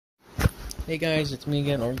Hey guys, it's me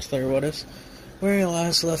again, Orange Slayer. What is? Where I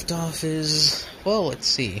last left off is, well, let's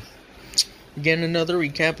see. Again, another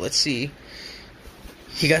recap. Let's see.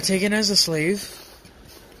 He got taken as a slave.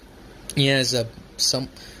 He has a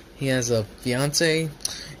fiance.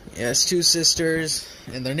 He has two sisters,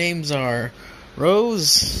 and their names are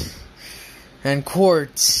Rose and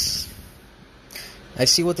Quartz. I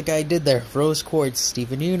see what the guy did there. Rose Quartz,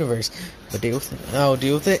 Steven Universe. But deal with it. I'll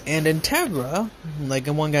deal with it. And Integra, like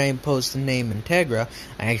one guy imposed the name Integra.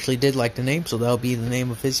 I actually did like the name, so that'll be the name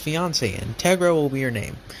of his fiance. Integra will be her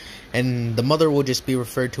name. And the mother will just be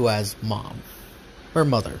referred to as Mom. Or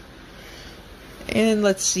Mother. And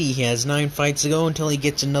let's see, he has 9 fights to go until he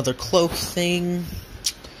gets another cloak thing.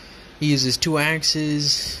 He uses 2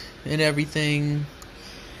 axes and everything.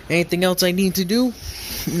 Anything else I need to do?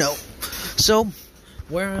 No. So,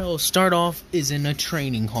 where I'll start off is in a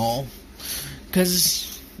training hall.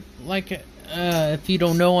 Because, like, if you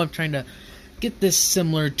don't know, I'm trying to get this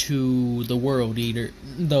similar to the World Eaters,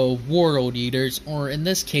 or in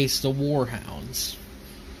this case, the Warhounds.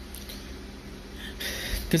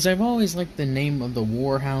 Because I've always liked the name of the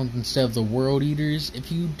Warhounds instead of the World Eaters.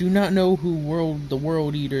 If you do not know who the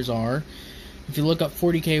World Eaters are, if you look up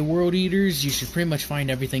 40k World Eaters, you should pretty much find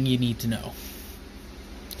everything you need to know.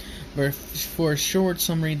 But for a short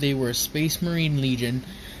summary, they were a Space Marine Legion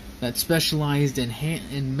that specialized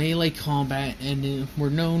in melee combat and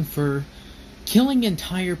were known for killing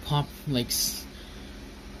entire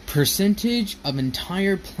percentage of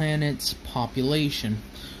entire planet's population.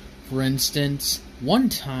 For instance, one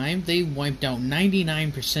time they wiped out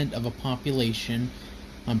 99% of a population,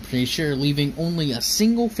 I'm pretty sure, leaving only a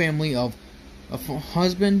single family of a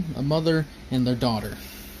husband, a mother, and their daughter.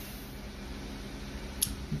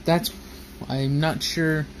 I'm not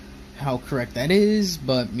sure how correct that is,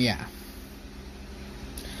 but yeah.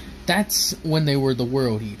 That's when they were the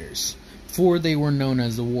World Eaters. Before they were known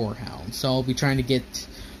as the Warhounds. So I'll be trying to get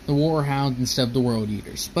the Warhounds instead of the World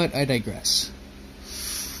Eaters. But I digress.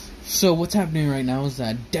 So what's happening right now is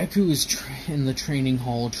that Deku is in the training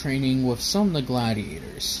hall training with some of the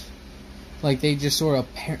gladiators. Like, they just sort of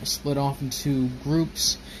split off into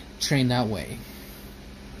groups, train that way.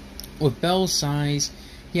 With Bell's size,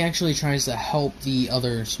 he actually tries to help the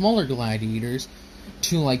other smaller gladiators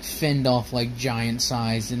to, like, fend off, like, giant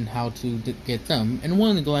size and how to get them. And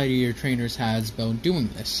one of the gladiator trainers has Bell doing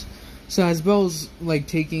this. So as Bell's, like,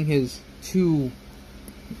 taking his 2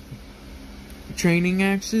 training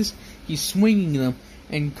axes, he's swinging them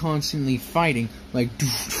and constantly fighting, like,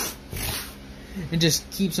 and just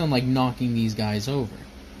keeps on, like, knocking these guys over.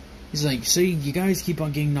 He's like, see, you guys keep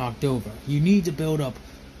on getting knocked over. You need to build up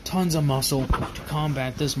tons of muscle to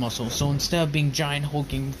combat this muscle. So instead of being giant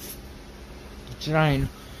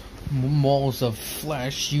walls of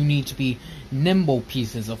flesh, you need to be nimble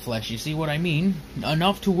pieces of flesh. You see what I mean?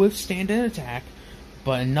 Enough to withstand an attack,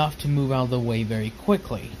 but enough to move out of the way very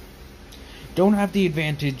quickly. Don't have the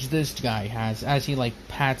advantage this guy has, as he, like,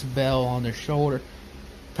 pats Bell on the shoulder,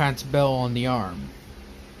 pats Bell on the arm.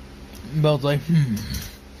 Bell's like,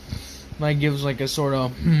 like, gives, like, a sort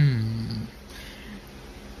of,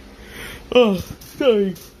 oh,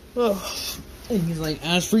 sorry. Oh. And he's like,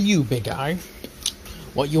 as for you, big guy,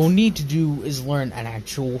 what you'll need to do is learn an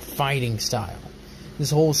actual fighting style.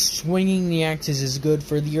 This whole swinging the axes is good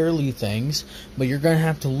for the early things, but you're going to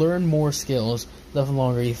have to learn more skills the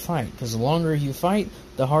longer you fight. Because the longer you fight,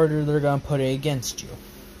 the harder they're going to put it against you.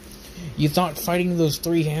 You thought fighting those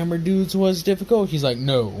 3 hammer dudes was difficult? He's like,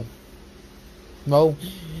 no. Well,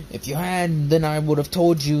 if you had, then I would have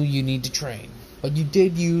told you you need to train. But you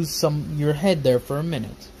did use your head there for a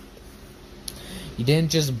minute. You didn't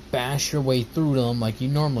just bash your way through them like you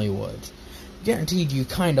normally would. Guaranteed you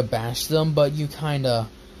kinda bashed them, but you kinda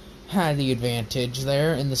had the advantage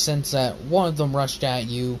there in the sense that one of them rushed at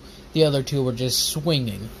you, the other 2 were just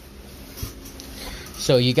swinging.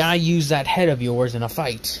 So you gotta use that head of yours in a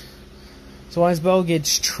fight. So as Bell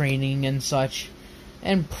gets training and such,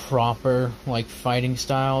 and proper, like, fighting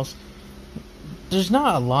styles, there's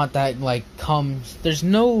not a lot that, like, there's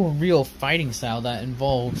no real fighting style that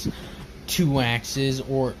involves 2 axes,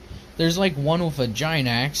 or there's, like, one with a giant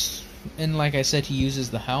axe, and like I said, he uses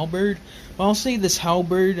the halberd. But I'll say this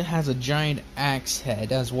halberd has a giant axe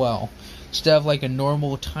head as well. Instead of, like, a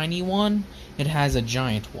normal tiny one, it has a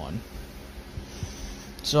giant one.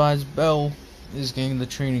 So as Bell is getting the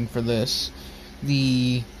training for this,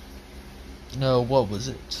 what was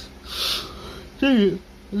it? Dang it,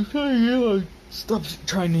 I'm trying to yawn. Stop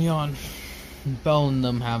trying to yawn. Bell and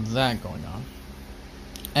them have that going on.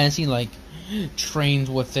 As he, like, trains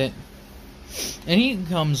with it. And he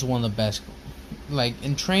becomes one of the best. Like,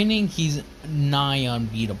 in training, he's nigh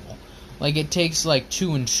unbeatable. Like, it takes like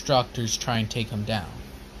 2 instructors try and take him down.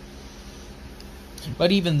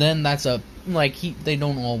 But even then, that's they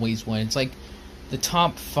don't always win. It's like the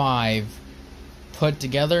top 5 put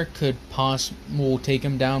together will take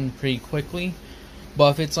him down pretty quickly.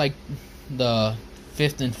 But if it's like the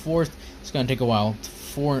 5th and 4th, it's gonna take a while.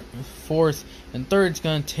 4th and 3rd, it's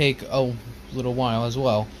gonna take a little while as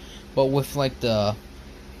well. But with like the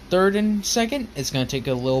 3rd and 2nd, it's gonna take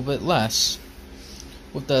a little bit less.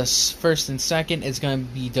 With the 1st and 2nd, it's gonna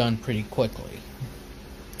be done pretty quickly.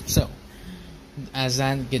 So, as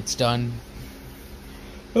that gets done,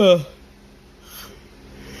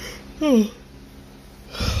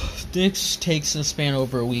 this takes a span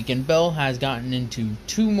over a week, and Bell has gotten into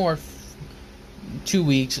 2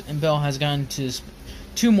 weeks, and Bell has gotten to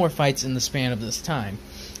 2 more fights in the span of this time.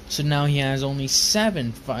 So now he has only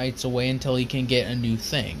 7 fights away until he can get a new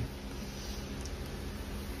thing.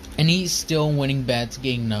 And he's still winning bets,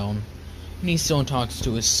 getting known. And he still talks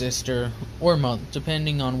to his sister or mother,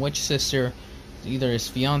 depending on which sister, either his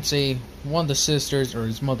fiance, one of the sisters, or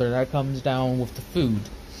his mother that comes down with the food.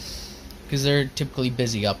 Because they're typically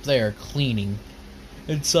busy up there cleaning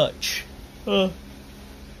and such. So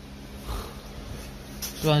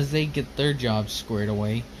as they get their jobs squared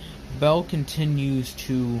away, Bell continues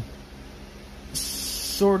to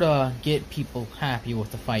sorta get people happy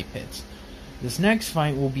with the fight pits. This next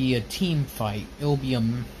fight will be a team fight.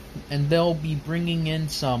 And they'll be bringing in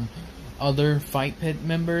some other fight pit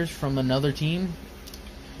members from another team.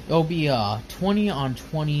 It'll be a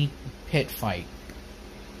 20-on-20 pit fight.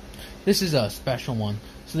 This is a special one.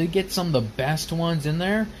 So they get some of the best ones in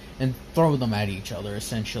there and throw them at each other,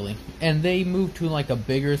 essentially. And they move to like a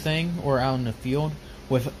bigger thing or out in the field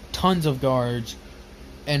with tons of guards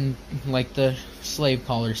and like the slave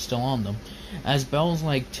collars still on them. As Bell's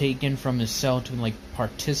like taken from his cell to like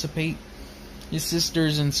participate, his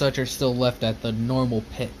sisters and such are still left at the normal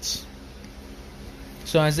pits.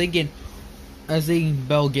 So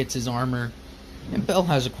Bell gets his armor, and Bell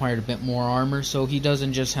has acquired a bit more armor, so he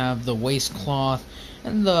doesn't just have the waistcloth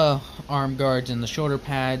and the arm guards and the shoulder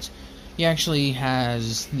pads. He actually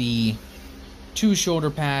has the 2 shoulder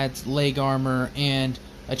pads, leg armor, and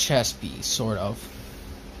a chest piece, sort of.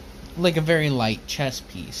 Like a very light chest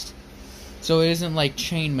piece. So it isn't like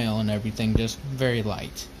chainmail and everything, just very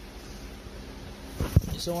light.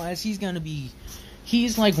 So as he's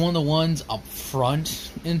like one of the ones up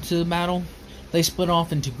front into the battle. They split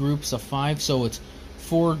off into groups of 5, so it's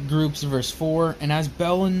 4 groups versus 4. And as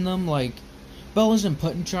Bell in them, like, Bell isn't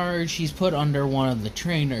put in charge, he's put under one of the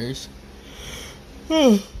trainers.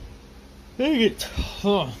 Dang it.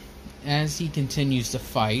 As he continues to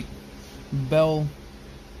fight, Bell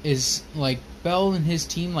and his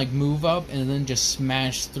team like move up and then just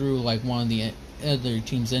smash through like one of the other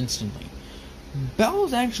teams instantly.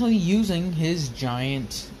 Bell's actually using his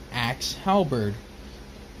giant axe halberd.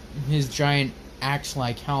 His giant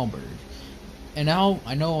axe-like halberd. And now,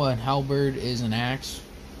 I know a halberd is an axe,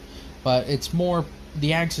 but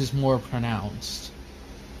the axe is more pronounced.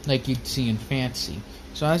 Like you'd see in fantasy.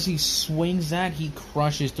 So as he swings that, he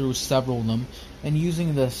crushes through several of them. And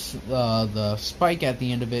using the spike at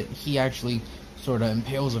the end of it, he actually sort of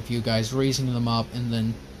impales a few guys, raising them up and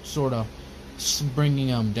then sort of bringing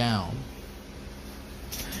them down.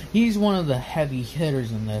 He's one of the heavy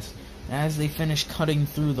hitters in this. As they finish cutting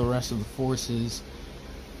through the rest of the forces,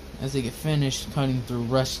 as they get finished cutting through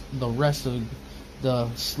the rest of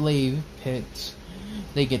the slave pits,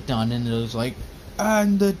 they get done, and it was like,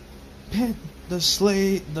 and the pit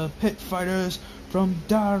fighters from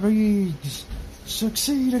Darig's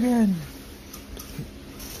succeed again.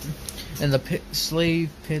 And the slave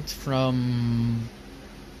pits from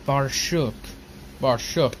Barshuk,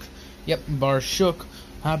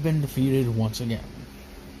 have been defeated once again.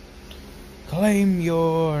 Claim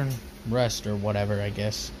your rest or whatever, I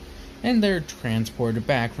guess. And they're transported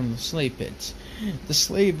back from the slave pits. The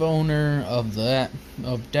slave owner of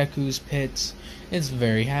Deku's pits is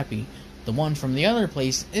very happy. The one from the other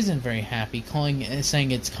place isn't very happy,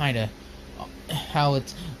 saying it's kind of how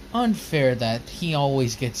it's unfair that he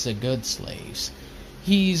always gets the good slaves.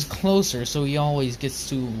 He's closer, so he always gets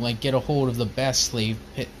to like get a hold of the best the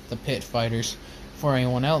pit fighters, before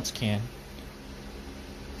anyone else can.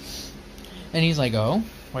 And he's like, oh,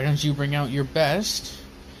 why don't you bring out your best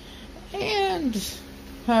and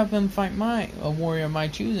have him fight a warrior of my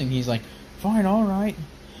choosing? He's like, fine, alright.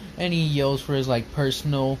 And he yells for his like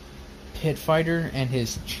personal pit fighter and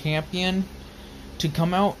his champion to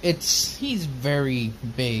come out. He's very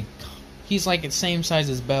big. He's like the same size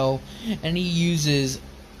as Bell, and he uses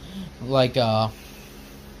like a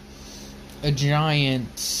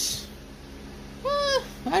giant,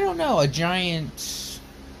 I don't know, a giant...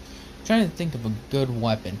 I'm trying to think of a good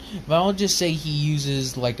weapon. But I'll just say he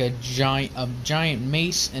uses like a giant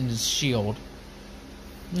mace and his shield.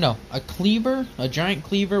 No, a cleaver, a giant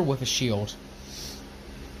cleaver with a shield.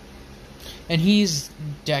 And he's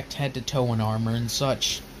decked head to toe in armor and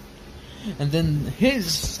such. And then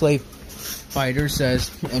his slave fighter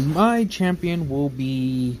says, and my champion will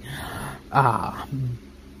be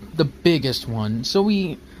the biggest one. So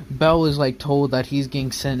Bell is like told that he's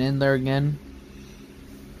getting sent in there again.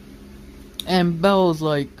 And Bell is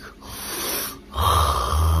like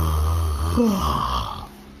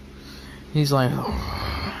he's like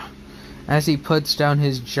as he puts down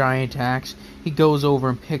his giant axe, he goes over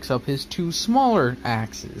and picks up his two smaller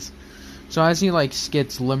axes. So as he like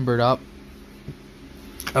gets limbered up,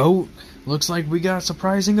 oh, looks like we got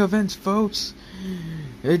surprising events, folks.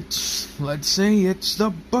 Let's say it's the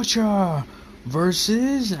Butcher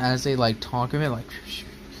versus, as they like talk of it, like,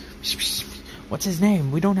 what's his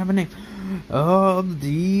name? We don't have a name.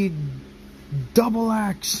 The dual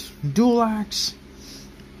axe,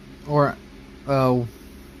 or,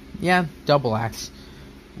 yeah, double axe.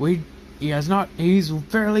 He's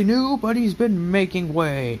fairly new, but he's been making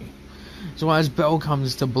way. So as Bell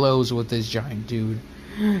comes to blows with this giant dude,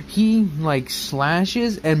 he like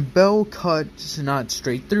slashes, and Bell cuts not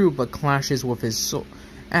straight through, but clashes with his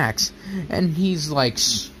axe, and he's like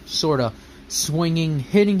sort of swinging,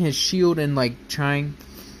 hitting his shield, and like trying,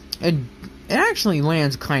 and it actually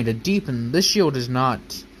lands kind of deep, and this shield is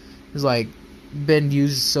like been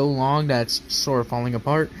used so long that it's sort of falling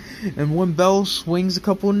apart. And when Bell swings a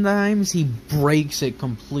couple of times, he breaks it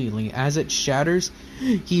completely. As it shatters,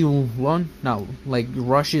 he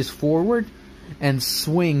rushes forward and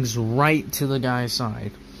swings right to the guy's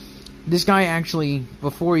side. This guy actually,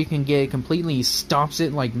 before he can get it completely, he stops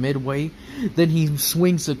it like midway. Then he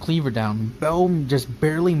swings the cleaver down. Bell just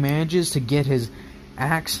barely manages to get his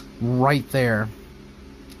axe right there,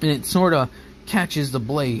 and it sort of catches the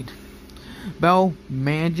blade. Bell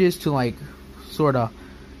manages to like sort of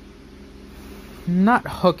not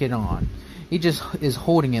hook it on. He just is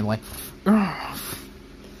holding it like,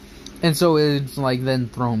 and so it's like then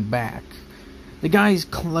thrown back. The guy's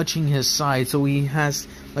clutching his side, so he has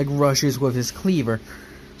like rushes with his cleaver,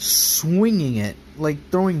 swinging it, like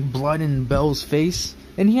throwing blood in Bell's face.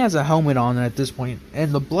 And he has a helmet on at this point,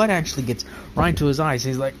 and the blood actually gets right to his eyes.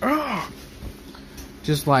 He's like, ugh!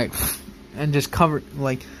 Just like, and just cover,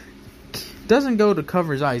 like, doesn't go to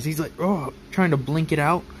cover his eyes. He's like, oh, trying to blink it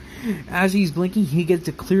out. As he's blinking, he gets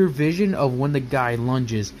a clear vision of when the guy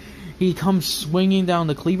lunges. He comes swinging down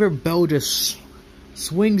the cleaver. Bell just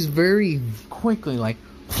swings very quickly, like,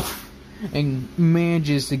 and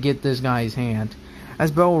manages to get this guy's hand. As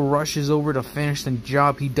Bell rushes over to finish the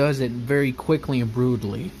job, he does it very quickly and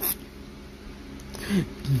brutally.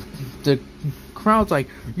 The crowd's like,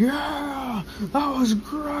 yeah, that was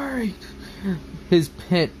great.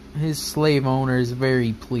 His slave owner is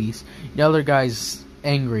very pleased. The other guy's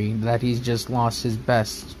angry that he's just lost his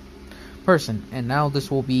best person. And now this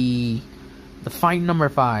will be the fight number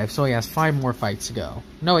 5. So he has 5 more fights to go.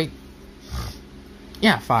 No, wait.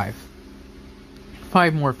 Yeah, 5.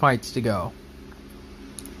 5 more fights to go.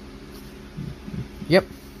 Yep.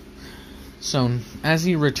 So, as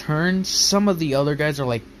he returns, some of the other guys are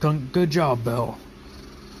like, good job, Bell.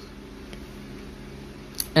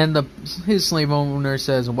 And his slave owner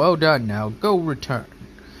says, well done now, go return.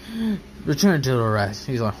 Return to the rest.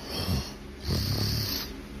 He's like,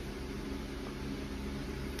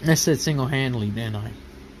 I said single-handedly, didn't I?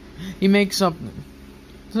 He makes up,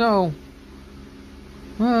 so,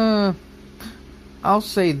 I'll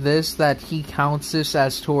say this, that he counts this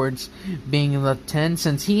as towards being the 10,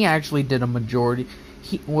 since he actually did a majority.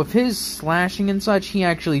 With his slashing and such, he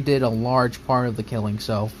actually did a large part of the killing,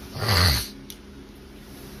 so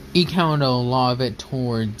he counted a lot of it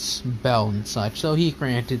towards Bell and such, so he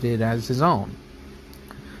granted it as his own.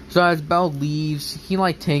 So as Bell leaves, he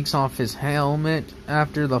like takes off his helmet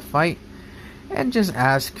after the fight, and just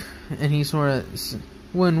asks, and he sort of,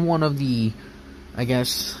 when one of the, I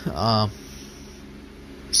guess,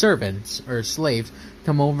 servants or slaves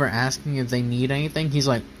come over asking if they need anything, he's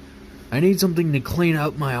like, I need something to clean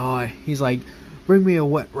out my eye. He's like, bring me a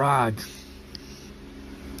wet rag.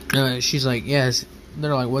 She's like, yes.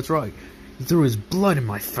 They're like, what's wrong? He threw his blood in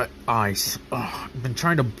my eyes. Ugh, I've been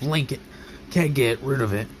trying to blink it, can't get rid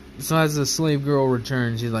of it. So as the slave girl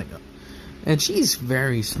returns, he's like, and she's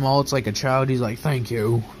very small, it's like a child. He's like, thank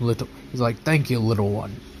you, little. He's like, thank you, little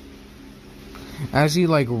one. As he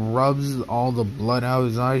like rubs all the blood out of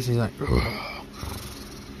his eyes, he's like, ugh.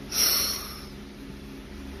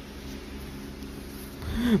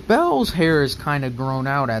 Belle's hair is kind of grown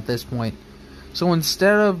out at this point. So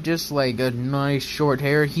instead of just like a nice short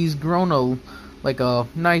hair, he's grown a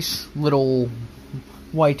nice little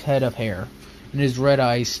white head of hair. And his red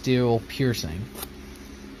eyes still piercing.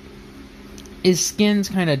 His skin's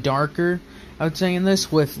kind of darker, I would say, in this,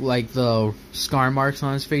 with like the scar marks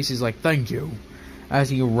on his face. He's like, thank you, as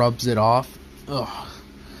he rubs it off. Ugh.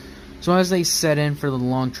 So as they set in for the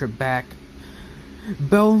long trip back,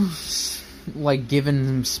 Belle's like giving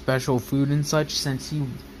him special food and such, since he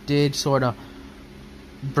did sort of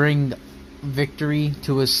bring victory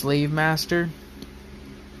to his slave master.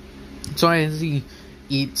 So as he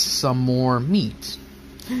eats some more meat,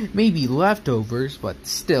 maybe leftovers, but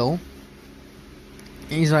still,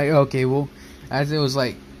 he's like, okay, well, as it was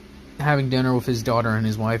like having dinner with his daughter and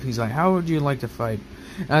his wife, he's like, how would you like to fight?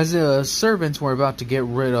 As the servants were about to get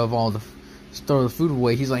rid of all the throw the food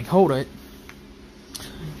away, he's like, hold it,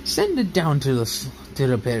 send it down to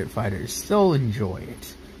the pit fighters, they'll enjoy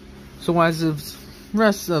it. So as the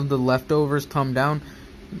rest of the leftovers come down,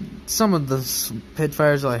 some of the pit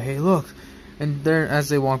fighters are like, hey, look. And there, as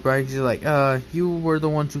they walk by, he's like, you were the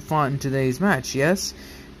ones who fought in today's match, yes?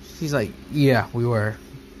 He's like, yeah, we were.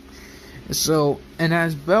 So, and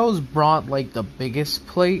as Belle's brought, like, the biggest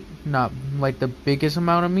plate, not, like, the biggest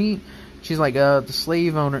amount of meat, she's like, the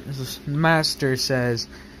slave owner, the master says,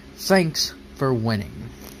 thanks for winning.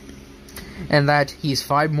 And that he's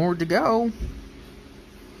 5 more to go.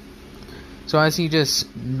 So as he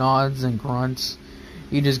just nods and grunts,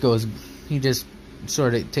 he just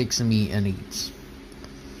sort of takes some meat and eats.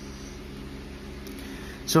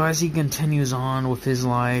 So as he continues on with his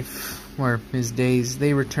life, or his days,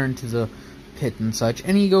 they return to the pit and such,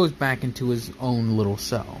 and he goes back into his own little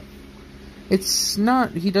cell. He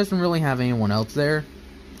doesn't really have anyone else there.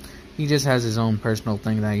 He just has his own personal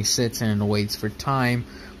thing that he sits in and waits for time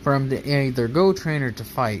for him to either go train or to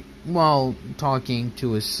fight, while talking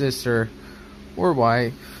to his sister, or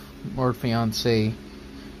wife, or fiancé,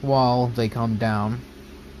 while they come down.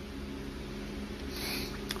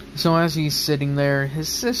 So as he's sitting there, his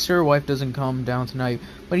sister, wife, doesn't come down tonight,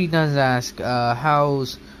 but he does ask,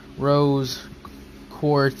 how's Rose,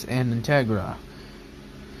 Quartz, and Integra?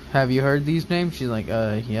 Have you heard these names? She's like,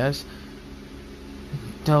 yes.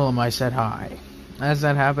 Tell him I said hi. As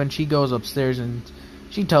that happens, she goes upstairs and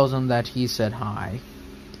she tells him that he said hi.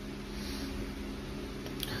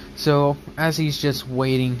 So, as he's just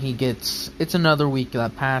waiting, it's another week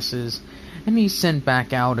that passes, and he's sent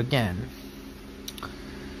back out again.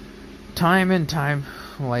 Time and time,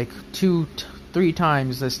 like 2-3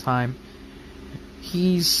 times this time,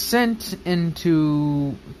 he's sent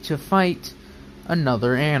to fight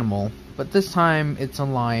another animal, but this time it's a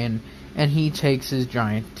lion, and he takes his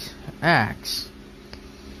giant axe.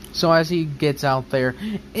 So as he gets out there,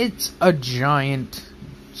 it's a giant,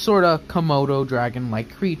 sort of Komodo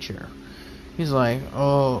dragon-like creature. He's like,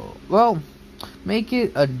 oh, well, make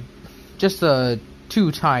it just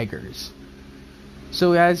 2 tigers.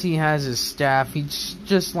 So as he has his staff, he's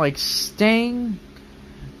just like staying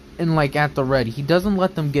and like at the ready. He doesn't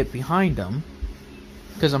let them get behind him,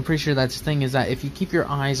 because I'm pretty sure that's the thing, is that if you keep your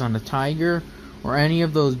eyes on a tiger or any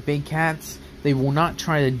of those big cats, they will not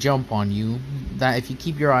try to jump on you. That if you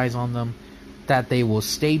keep your eyes on them, that they will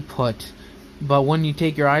stay put. But when you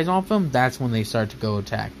take your eyes off them, that's when they start to go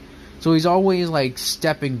attack. So he's always like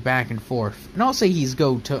stepping back and forth. And I'll say he's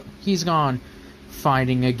gone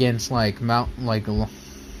fighting against like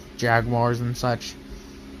jaguars and such.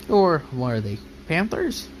 Or what are they?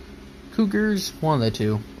 Panthers? Cougars? One of the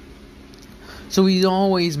two. So he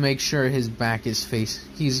always makes sure his back is faced.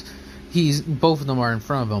 He's both of them are in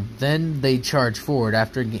front of him. Then they charge forward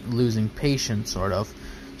after losing patience, sort of.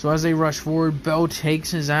 So as they rush forward, Belle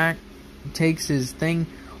takes his thing,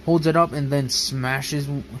 holds it up, and then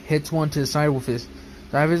hits one to the side with his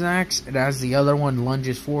axe. And as the other one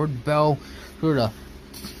lunges forward, Belle sort of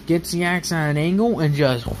gets the axe at an angle and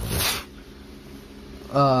just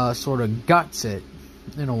sort of guts it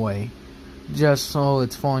in a way, just so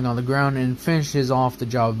it's falling on the ground, and finishes off the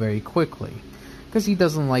job very quickly, because he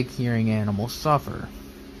doesn't like hearing animals suffer.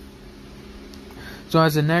 So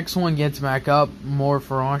as the next one gets back up, more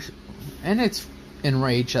ferocious, and it's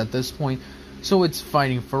enraged at this point, so it's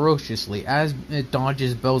fighting ferociously. As it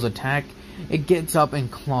dodges Belle's attack, it gets up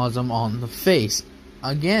and claws him on the face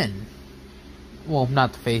again. Well,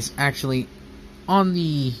 not the face, actually, in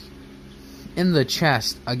the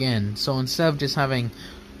chest again. So instead of just having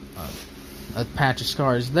a patch of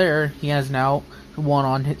scars there, he has now one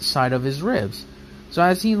on his side of his ribs. So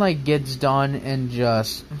as he like gets done and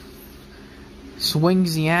just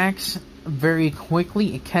swings the axe very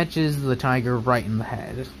quickly, it catches the tiger right in the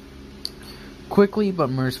head. quickly but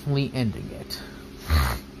mercifully ending it.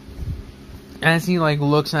 As he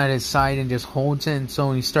looks at his side and just holds it, and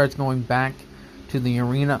so he starts going back to the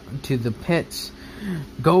arena, to the pits.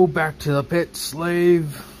 Go back to the pit,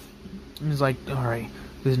 slave. And he's like, alright,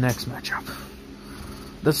 this next matchup.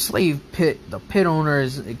 The pit owner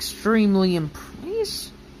is extremely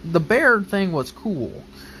impressed. The bear thing was cool.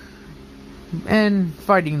 And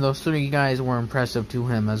fighting those three guys were impressive to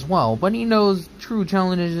him as well. But he knows true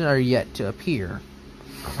challenges are yet to appear.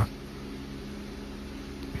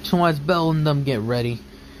 So as Bell and them get ready,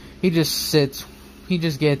 he just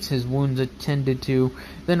gets his wounds attended to,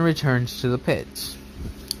 then returns to the pits,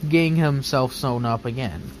 getting himself sewn up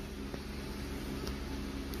again.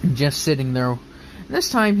 Just sitting there. This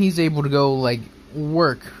time he's able to go,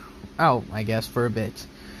 work out, I guess, for a bit.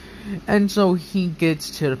 And so he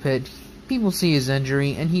gets to the pit, people see his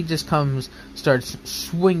injury, and he just starts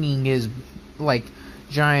swinging his,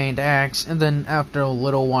 giant axe, and then after a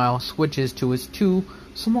little while switches to his two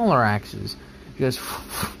smaller axes. Just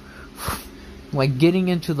getting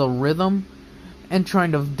into the rhythm and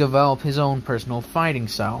trying to develop his own personal fighting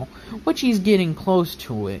style, which he's getting close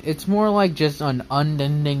to it. It's more like just an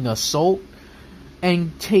unending assault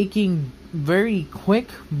and taking very quick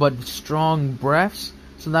but strong breaths,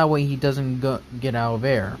 so that way he doesn't get out of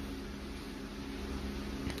air.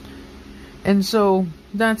 And so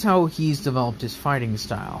that's how he's developed his fighting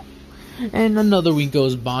style. And another week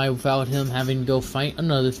goes by without him having to go fight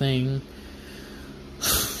another thing.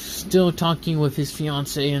 Still talking with his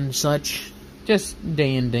fiancée and such. Just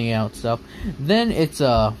day in, day out stuff. Then it's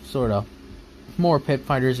sort of more pit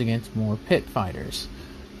fighters against more pit fighters.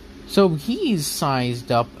 So he's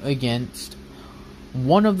sized up against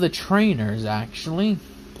one of the trainers, actually.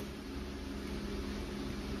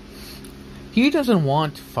 He doesn't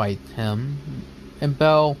want to fight him, and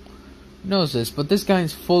Bell knows this, but this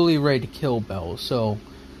guy's fully ready to kill Bell, so...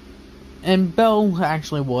 And Bell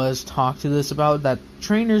actually was talked to this about, that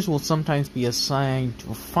trainers will sometimes be assigned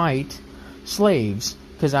to fight slaves,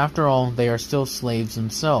 because after all, they are still slaves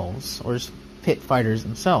themselves, or pit fighters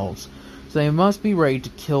themselves. So they must be ready to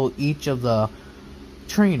kill each of the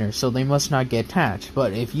trainers, so they must not get attached.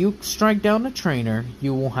 But if you strike down a trainer,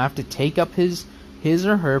 you will have to take up his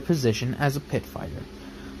or her position as a pit fighter.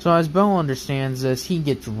 So as Bell understands this, he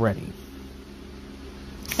gets ready.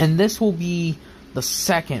 And this will be the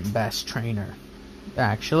second best trainer,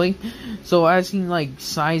 actually. So as he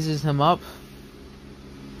sizes him up,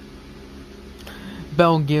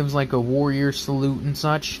 Bell gives a warrior salute and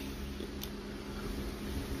such.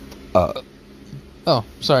 Oh,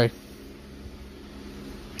 sorry.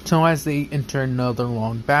 So as they enter another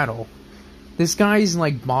long battle, this guy's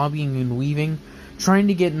bobbing and weaving, trying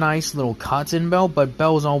to get nice little cuts in Bell, but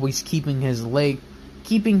Bell's always keeping his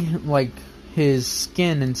his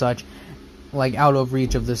skin and such out of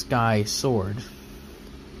reach of this guy's sword.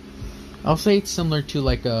 I'll say it's similar to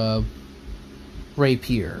a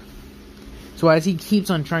rapier. So as he keeps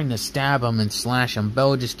on trying to stab him and slash him,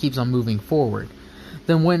 Bell just keeps on moving forward.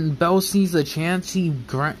 Then when Bell sees the chance, he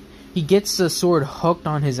gets the sword hooked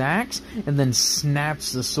on his axe and then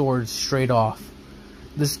snaps the sword straight off.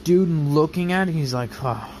 This dude looking at it, he's like,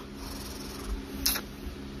 oh.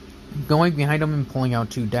 Going behind him and pulling out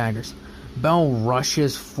two daggers. Bell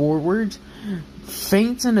rushes forward,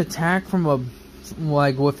 feints an attack from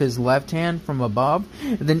with his left hand from above,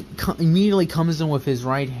 and then immediately comes in with his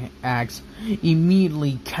right axe,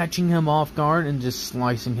 immediately catching him off guard and just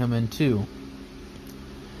slicing him in two.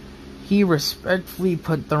 He respectfully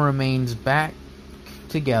put the remains back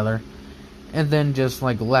together, and then just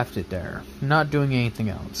left it there, not doing anything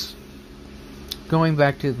else. Going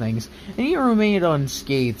back to things, and he remained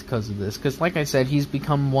unscathed because of this, because like I said, he's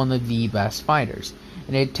become one of the best fighters,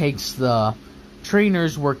 and it takes the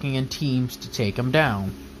trainers working in teams to take him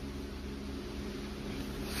down.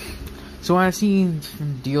 So as he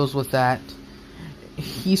deals with that,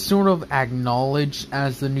 he's sort of acknowledged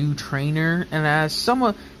as the new trainer, and as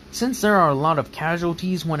since there are a lot of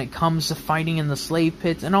casualties when it comes to fighting in the slave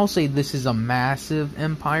pits, and I'll say this is a massive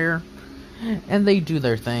empire, and they do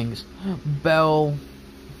their things, Bell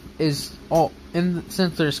is and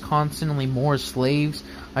since there's constantly more slaves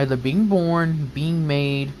either being born, being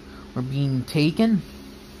made, or being taken,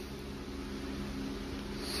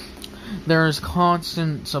 there's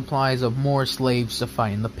constant supplies of more slaves to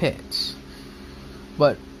fight in the pits.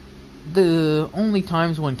 But the only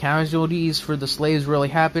times when casualties for the slaves really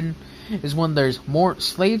happen is when there's more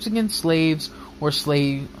slaves against slaves, or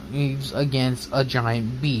slaves against a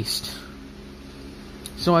giant beast.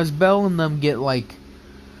 So as Bell and them get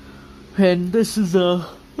and this is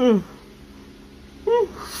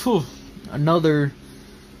another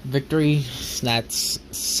victory. That's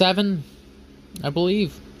 7, I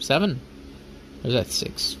believe. 7? Or is that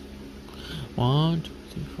 6? 1, 2,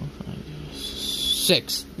 3, 4, 5,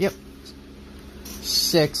 6. Yep.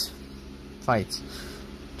 6 fights.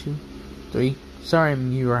 2, 3. Sorry,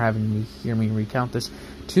 you are having me hear me recount this.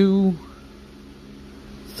 2,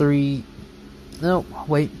 3. No,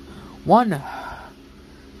 wait. 1,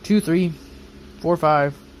 2, 3, 4,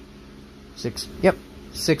 5, 6. Yep,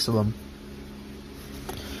 6 of them.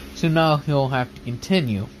 So now he'll have to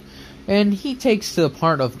continue. And he takes the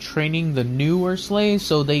part of training the newer slaves,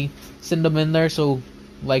 so they send them in there so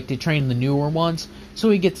like to train the newer ones, so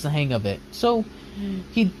he gets the hang of it. So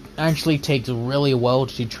he actually takes really well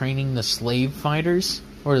to training the slave fighters,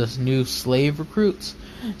 or the new slave recruits.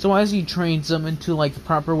 So as he trains them into like the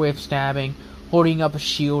proper way of stabbing, holding up a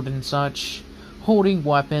shield and such, holding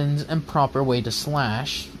weapons, and proper way to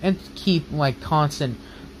slash, and keep like constant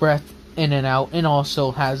breath in and out, and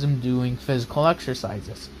also has him doing physical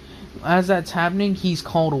exercises. As that's happening, he's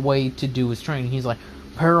called away to do his training. He's like,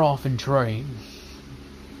 pair off and train.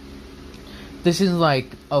 This is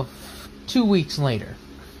like 2 weeks later.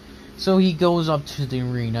 So he goes up to the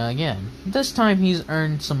arena again. This time he's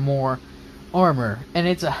earned some more armor, and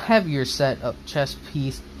it's a heavier set of chest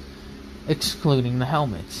piece, excluding the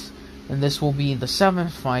helmets. And this will be the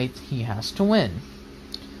 7th fight he has to win.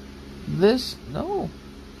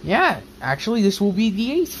 Actually this will be the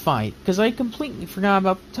 8th fight, because I completely forgot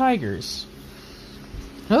about the tigers.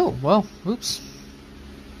 Oh, well, oops.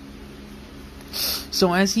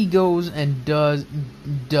 So as he goes and goes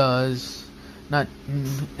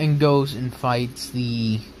and fights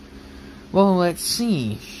the, well, let's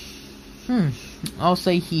see. I'll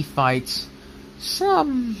say he fights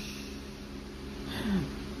a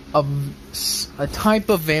type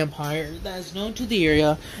of vampire that is known to the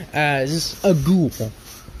area as a ghoul.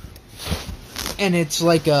 And it's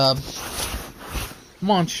like a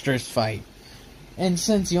monstrous fight. And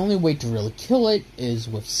since the only way to really kill it is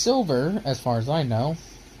with silver, as far as I know,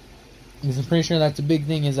 because I'm pretty sure that's a big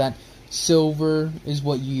thing, is that silver is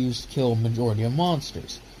what you use to kill a majority of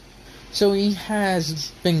monsters. So he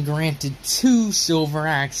has been granted 2 silver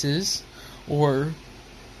axes, or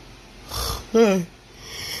 1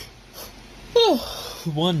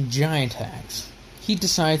 giant axe. He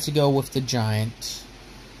decides to go with the giant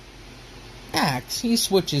axe. He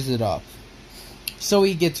switches it up. So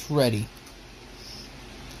he gets ready,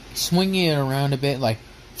 swinging it around a bit, like,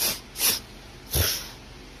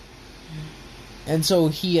 and so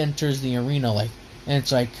he enters the arena, like, and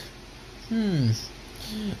it's like,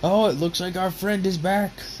 oh, it looks like our friend is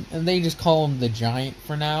back. And they just call him the Giant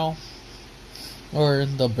for now, or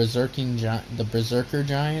the Berserker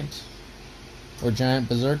Giant, or Giant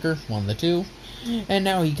Berserker, one of the two. And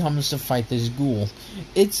now he comes to fight this ghoul.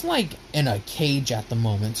 It's like in a cage at the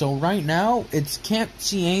moment. So right now, it can't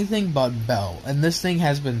see anything but Bell. And this thing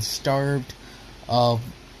has been starved of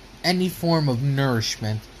any form of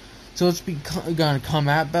nourishment. So it's gonna come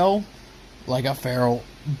at Bell like a feral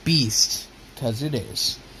beast. Because it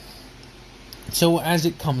is. So as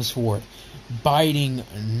it comes forward, biting,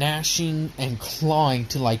 gnashing, and clawing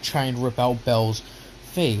to like try and rip out Bell's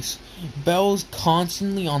face. Bell's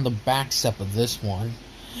constantly on the back step of this one.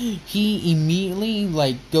 He immediately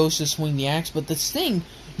like goes to swing the axe, but this thing,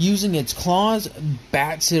 using its claws,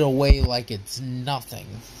 bats it away like it's nothing.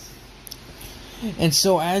 And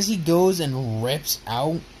so as he goes and rips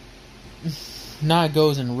out, not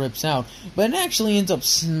goes and rips out, but it actually ends up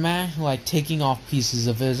taking off pieces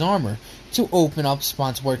of his armor to open up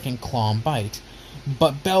spots where it can claw and bite.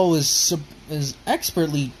 But Bell is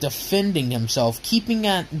expertly defending himself, keeping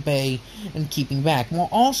at bay and keeping back, while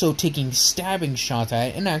also taking stabbing shots at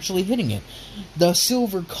it and actually hitting it. The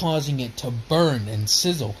silver causing it to burn and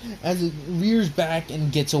sizzle as it rears back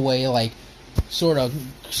and gets away, like, sort of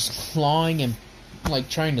clawing and, like,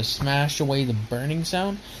 trying to smash away the burning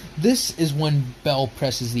sound. This is when Bell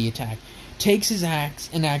presses the attack, takes his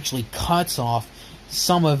axe and actually cuts off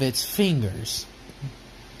some of its fingers.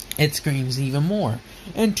 It screams even more,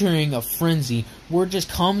 entering a frenzy where it just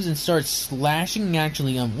comes and starts slashing, and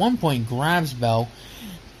actually at one point grabs Bell,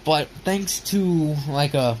 but thanks to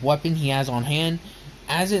like a weapon he has on hand,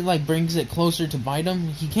 as it like brings it closer to bite him,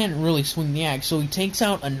 he can't really swing the axe, so he takes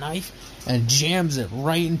out a knife and jams it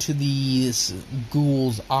right into this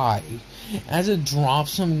ghoul's eye. As it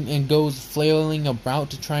drops him and goes flailing about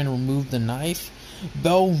to try and remove the knife,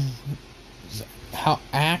 Bell's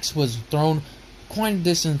axe was thrown quite a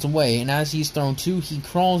distance away, and as he's thrown to, he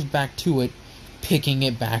crawls back to it, picking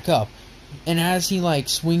it back up. And as he like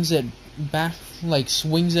swings it back, like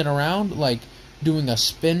swings it around, like doing a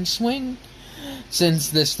spin swing, Since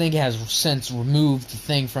this thing has since removed the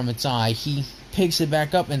thing from its eye, he picks it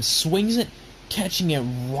back up and swings it, catching it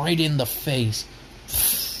right in the face.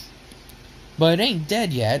 But it ain't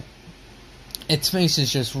dead yet. Its face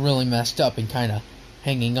is just really messed up and kind of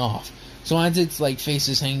hanging off. So as its face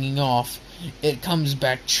is hanging off, it comes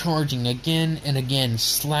back charging again and again,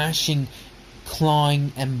 slashing,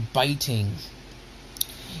 clawing, and biting.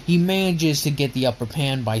 He manages to get the upper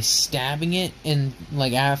hand by stabbing it, and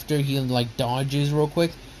after he dodges real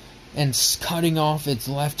quick and cutting off its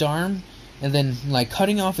left arm, and then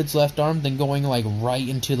cutting off its left arm, then going right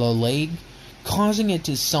into the leg, causing it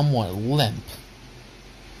to somewhat limp.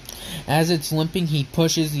 As it's limping, he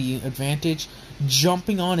pushes the advantage,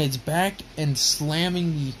 jumping on its back and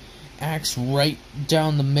slamming the axe right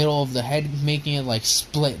down the middle of the head, making it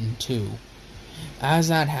split in two. As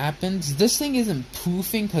that happens, this thing isn't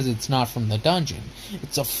poofing because it's not from the dungeon.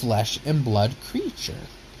 It's a flesh and blood creature.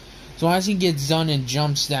 So as he gets done and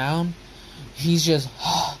jumps down, he's just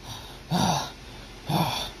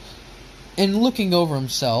and looking over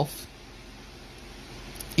himself.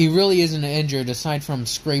 He really isn't injured aside from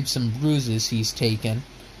scrapes and bruises he's taken.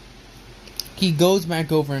 He goes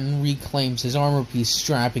back over and reclaims his armor piece,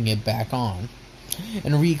 strapping it back on,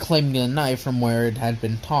 and reclaiming the knife from where it had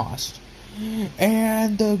been tossed.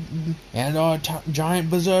 And our giant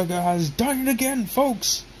berserker has done it again,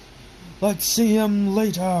 folks. Let's see him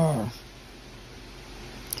later.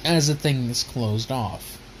 As the thing is closed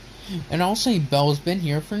off. And I'll say Bell's been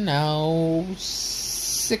here for now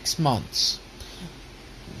 6 months.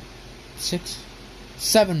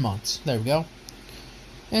 7 months. There we go.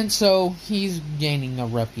 And so he's gaining a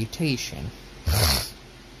reputation.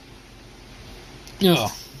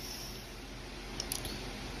 Ugh.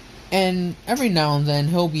 And every now and then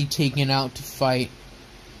he'll be taken out to fight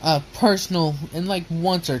personal, and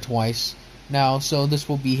once or twice now. So this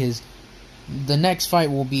will be the next fight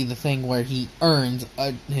will be the thing where he earns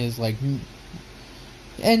his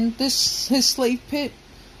and his slave pit.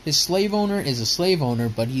 His slave owner is a slave owner,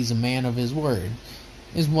 but he's a man of his word,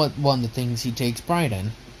 is one of the things he takes pride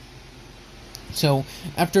in. So,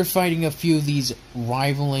 after fighting a few of these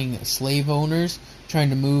rivaling slave owners, trying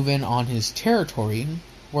to move in on his territory,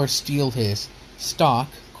 or steal his stock,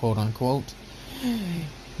 quote-unquote,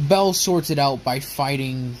 Bell sorts it out by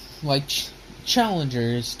fighting,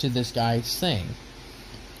 challengers to this guy's thing.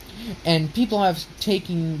 And people have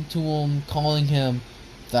taken to him, calling him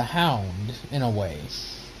the Hound, in a way.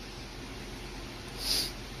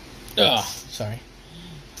 Sorry.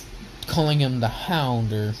 Calling him the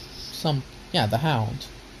Hound, or the Hound.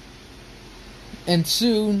 And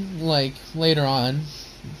soon, later on,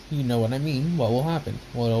 you know what I mean, what will happen,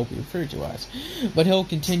 what it'll be referred to as. But he'll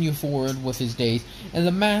continue forward with his days, and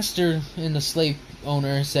the master and the slave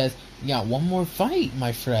owner says, "You got one more fight,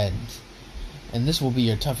 my friend, and this will be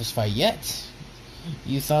your toughest fight yet.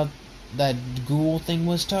 You thought that ghoul thing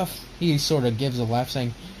was tough?" He sort of gives a laugh,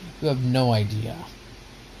 saying, "You have no idea.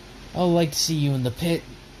 I'd like to see you in the pit,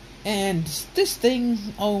 and this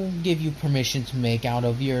thing I'll give you permission to make out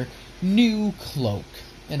of your new cloak,"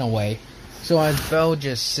 in a way. So as Bell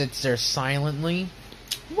just sits there silently,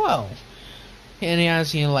 whoa. And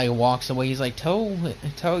as he walks away, he's like, tell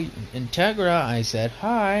Integra I said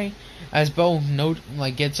hi. As Bell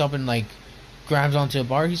gets up and grabs onto the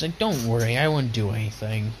bar, he's like, "Don't worry, I wouldn't do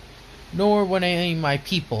anything. Nor would any of my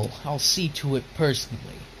people. I'll see to it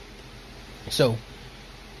personally." So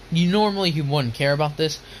normally he wouldn't care about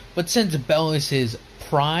this, but since Bell is his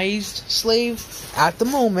prized slave at the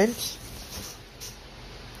moment,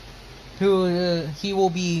 who he will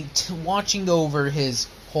be watching over his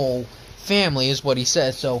whole family, is what he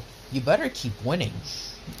says. So you better keep winning.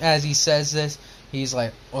 As he says this, he's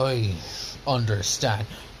like, "I understand."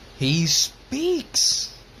 He speaks.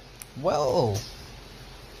 Well,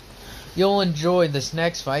 you'll enjoy this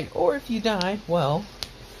next fight, or if you die, well,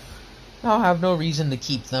 I'll have no reason to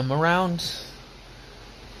keep them around.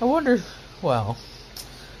 I wonder, well,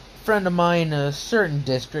 a friend of mine in a certain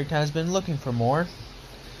district has been looking for more.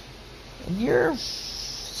 And your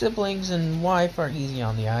siblings and wife are easy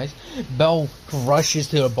on the eyes. Bell rushes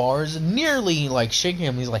to the bars, nearly shaking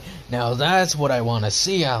him. He's like, "Now that's what I want to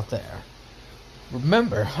see out there.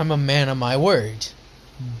 Remember, I'm a man of my word.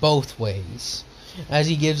 Both ways." As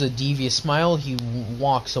he gives a devious smile, he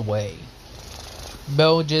walks away.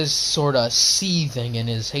 Bell just sort of seething in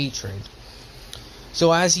his hatred.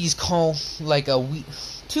 So as he's called,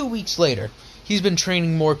 2 weeks later, he's been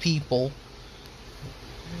training more people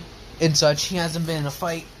and such. He hasn't been in a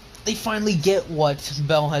fight. They finally get what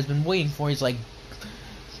Bell has been waiting for. He's like,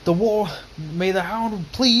 "The war, may the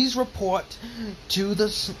Hound please report to the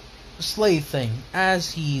slave thing."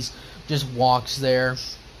 As he's just walks there.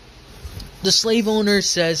 The slave owner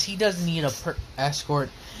says he doesn't need a escort.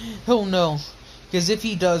 He'll know, because if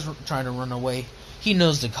he does try to run away, he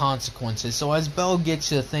knows the consequences. So as Bell gets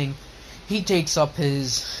to the thing, he takes up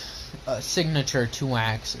his signature 2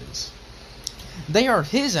 axes. They are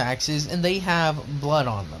his axes, and they have blood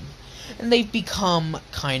on them. And they've become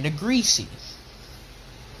kind of greasy.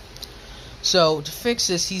 So, to fix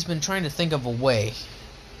this, he's been trying to think of a way.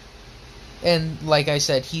 And, like I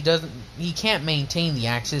said, he can't maintain the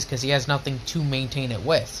axes because he has nothing to maintain it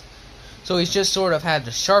with. So he's just sort of had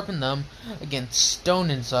to sharpen them against stone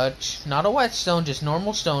and such. Not a whetstone, just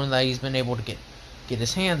normal stone that he's been able to get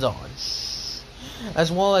his hands on.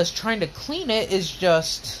 As well as trying to clean it is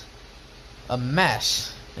just a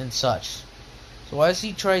mess and such. So as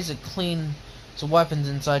he tries to clean his weapons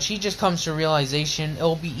and such, he just comes to realization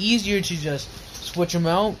it'll be easier to just switch them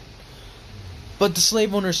out. But the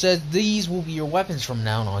slave owner says these will be your weapons from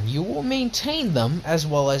now on. You will maintain them as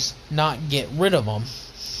well as not get rid of them.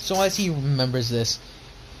 So as he remembers this,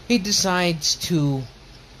 he decides to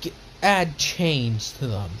add chains to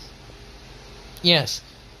them. Yes,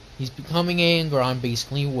 he's becoming a Ingron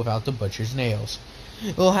basically without the butcher's nails.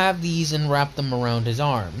 He'll have these and wrap them around his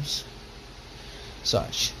arms.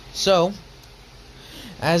 Such. So,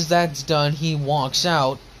 as that's done, he walks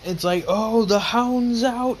out. It's like, oh, the hound's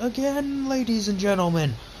out again, ladies and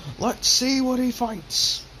gentlemen. Let's see what he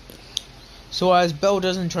fights. So as Bell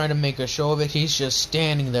doesn't try to make a show of it, he's just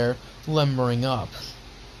standing there, limbering up.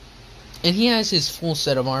 And he has his full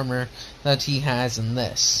set of armor that he has in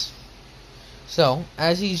this. So,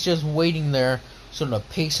 as he's just waiting there, sort of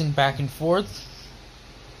pacing back and forth,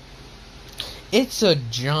 it's a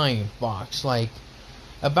giant box, like,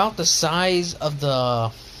 about the size of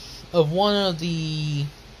one of the,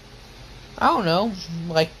 I don't know,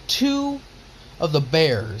 like 2 of the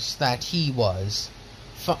bears that he was.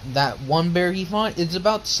 That one bear he fought is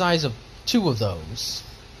about the size of 2 of those.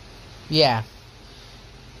 Yeah.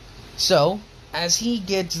 So, as he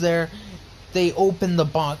gets there, they open the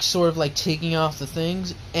box, sort of like taking off the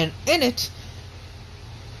things, and in it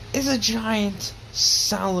is a giant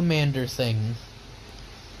salamander thing.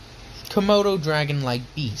 Komodo dragon-like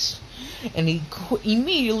beast. And he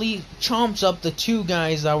immediately chomps up the 2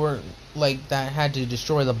 guys that were, like, that had to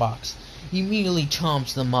destroy the box. He immediately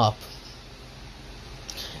chomps them up.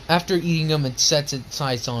 After eating them, it sets its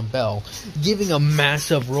sights on Bell, giving a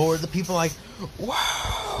massive roar. The people are like,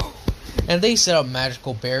 wow! And they set up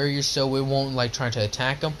magical barriers so it won't, like, try to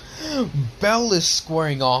attack them. Bell is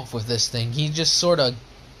squaring off with this thing. He just sort of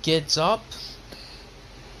gets up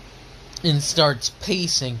and starts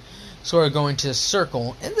pacing, sort of going to a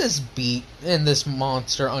circle. And this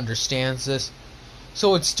monster understands this,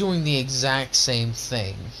 so it's doing the exact same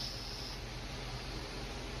thing.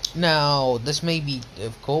 Now, this may be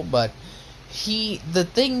difficult, but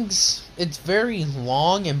it's very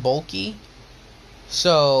long and bulky,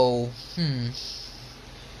 so,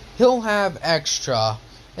 he'll have extra,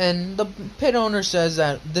 and the pit owner says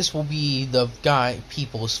that this will be the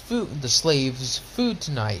slave's food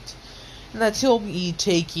tonight, and that he'll be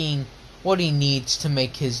taking what he needs to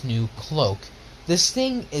make his new cloak. This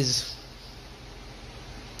thing's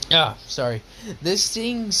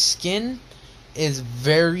skin is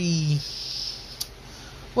very,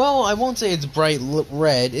 well, I won't say it's bright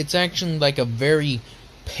red. It's actually like a very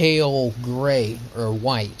pale gray or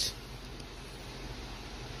white.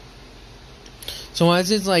 So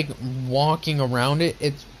as it's like walking around it,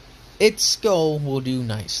 its skull will do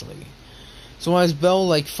nicely. So as Bell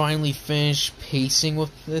like finally finished pacing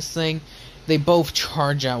with this thing, they both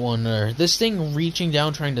charge at one another. This thing reaching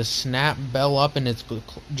down, trying to snap Bell up in its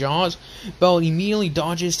jaws. Bell immediately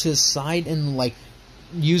dodges to his side and like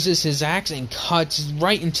uses his axe and cuts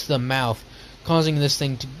right into the mouth, causing this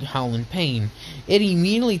thing to howl in pain. It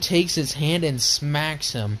immediately takes his hand and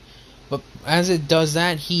smacks him. But as it does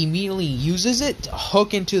that, he immediately uses it to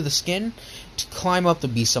hook into the skin to climb up the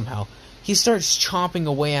beast somehow. He starts chomping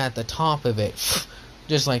away at the top of it,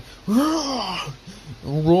 just like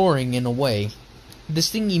roaring in a way.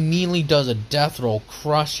 This thing immediately does a death roll,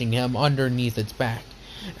 crushing him underneath its back.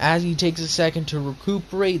 As he takes a second to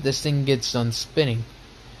recuperate, this thing gets done spinning.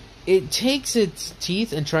 It takes its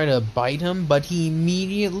teeth and try to bite him, but he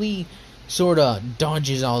immediately sort of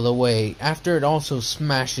dodges out of the way, after it also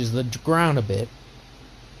smashes the ground a bit.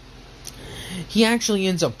 He actually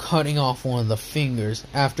ends up cutting off one of the fingers.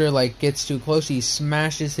 After like gets too close, he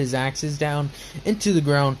smashes his axes down into the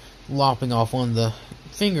ground, lopping off one of the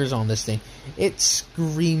fingers on this thing. It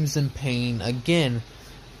screams in pain again,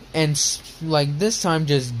 and like this time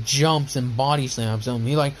just jumps and body slams him.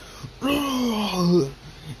 He like,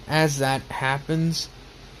 as that happens,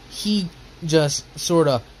 he just sort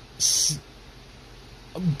of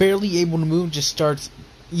barely able to move, just starts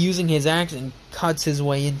using his axe and cuts his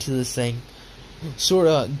way into this thing, sort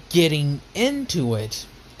of getting into it,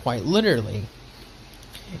 quite literally,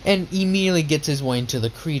 and immediately gets his way into the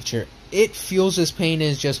creature. It feels his pain,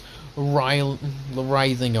 is just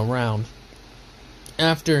writhing around.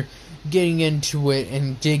 After getting into it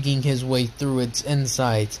and digging his way through its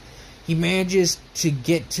insides, he manages to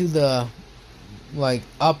get to the,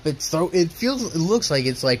 up its throat. It looks like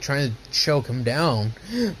it's trying to choke him down,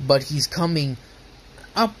 but he's coming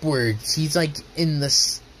upwards. He's in the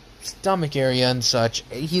stomach area and such.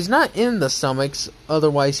 He's not in the stomachs,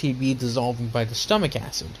 otherwise he'd be dissolving by the stomach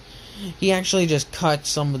acid. He actually just cuts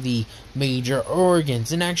some of the major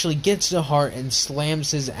organs and actually gets the heart and slams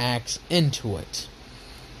his axe into it,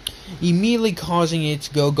 immediately causing it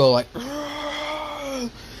to go like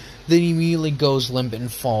then immediately goes limp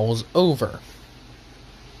and falls over.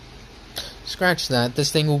 Scratch that,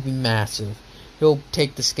 this thing will be massive. He'll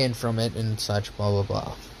take the skin from it and such, blah blah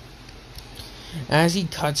blah. As he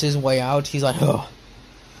cuts his way out, he's like,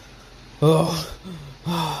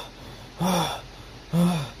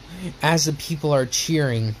 as the people are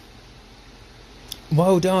cheering,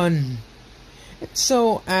 well done.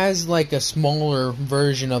 So, as a smaller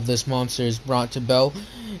version of this monster is brought to Belle,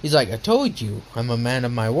 he's like, I told you, I'm a man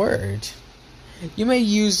of my word. You may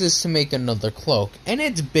use this to make another cloak, and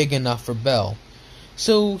it's big enough for Belle.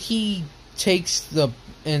 So he takes and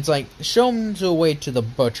it's show him the way to the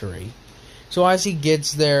butchery. So as he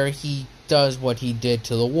gets there, he does what he did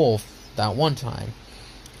to the wolf that one time,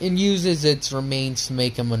 and uses its remains to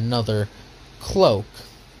make him another cloak.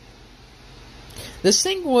 This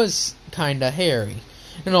thing was kinda hairy,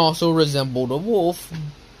 and also resembled a wolf,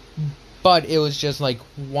 but it was just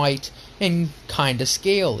white and kinda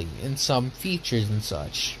scaly in some features and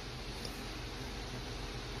such.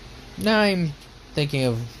 Now I'm thinking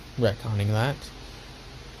of retconning that.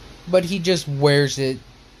 But he just wears it,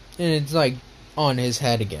 and it's on his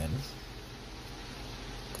head again.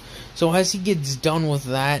 So as he gets done with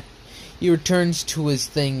that, he returns to his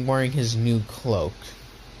thing wearing his new cloak.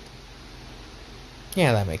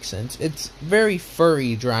 Yeah, that makes sense. It's very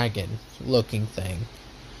furry dragon looking thing.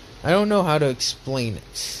 I don't know how to explain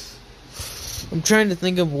it. I'm trying to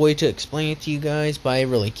think of a way to explain it to you guys, but I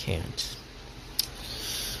really can't.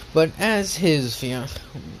 But as his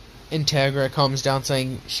Integra comes down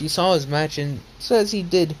saying she saw his match and says he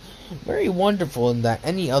did very wonderful and that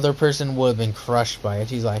any other person would have been crushed by it,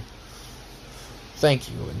 he's like, thank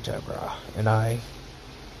you, Integra.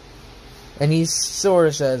 And he sort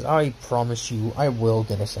of says, I promise you, I will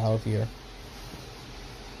get us out of here.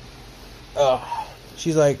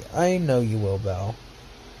 She's like, I know you will, Belle.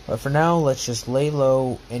 But for now, let's just lay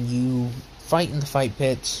low and you fight in the fight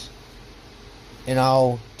pits, and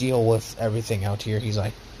I'll deal with everything out here. He's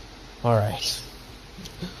like, alright.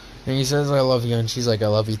 And he says, I love you, and she's like, I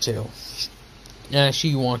love you too. And as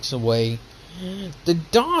she walks away, the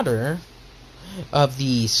daughter of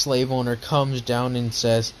the slave owner comes down and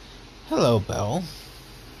says, hello, Belle.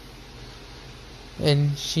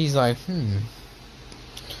 And she's like,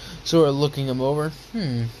 sort of looking him over,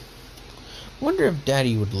 wonder if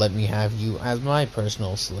Daddy would let me have you as my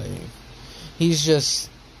personal slave. He's just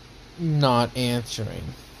not answering.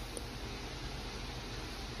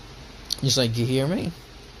 He's like, you hear me?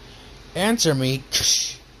 Answer me.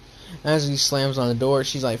 As he slams on the door,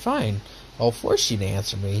 she's like, fine, I'll force you to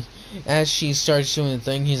answer me. As she starts doing the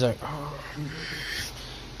thing, he's like,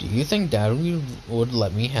 do you think Daddy would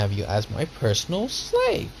let me have you as my personal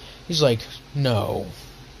slave? He's like, no.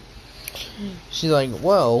 She's like,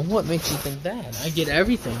 well, what makes you think that? I get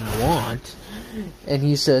everything you want. And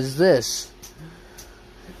he says this,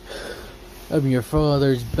 I'm your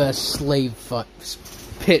father's best slave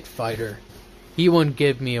pit fighter. He wouldn't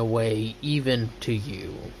give me away, even to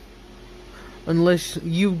you, unless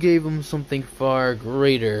you gave him something far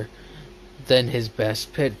greater than his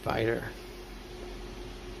best pit fighter.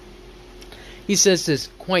 He says this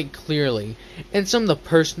quite clearly, and some of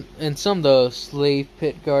the slave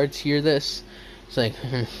pit guards hear this. It's like,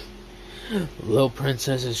 little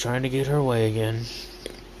princess is trying to get her way again.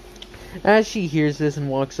 As she hears this and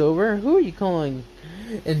walks over, who are you calling?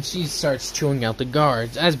 And she starts chewing out the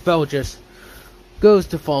guards. As Belle just goes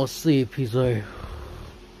to fall asleep, he's like,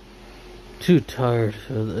 too tired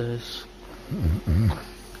for this.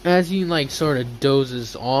 As he sort of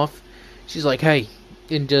dozes off, she's like, hey.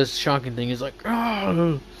 And just shocking thing is like,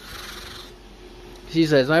 oh. She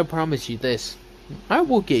says, I promise you this, I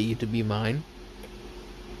will get you to be mine,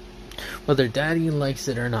 whether Daddy likes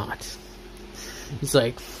it or not. He's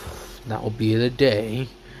like, that will be the day.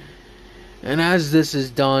 And as this is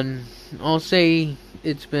done, I'll say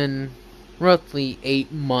it's been roughly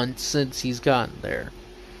 8 months since he's gotten there,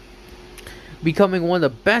 becoming one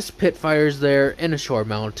of the best pit fighters there in a short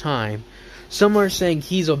amount of time. Some are saying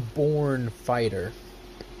he's a born fighter,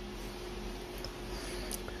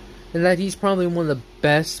 and that he's probably one of the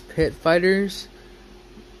best pit fighters,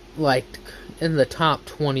 like in the top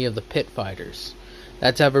 20 of the pit fighters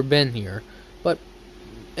that's ever been here. But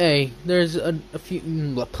hey, there's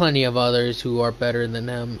plenty of others who are better than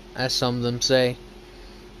him, as some of them say.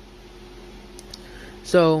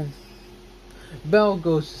 So Bell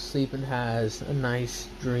goes to sleep and has a nice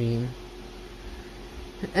dream,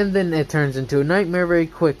 and then it turns into a nightmare very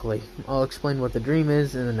quickly. I'll explain what the dream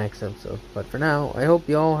is in the next episode. But for now, I hope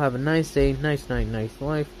you all have a nice day, nice night, nice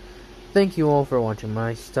life. Thank you all for watching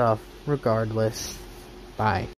my stuff, regardless. Bye.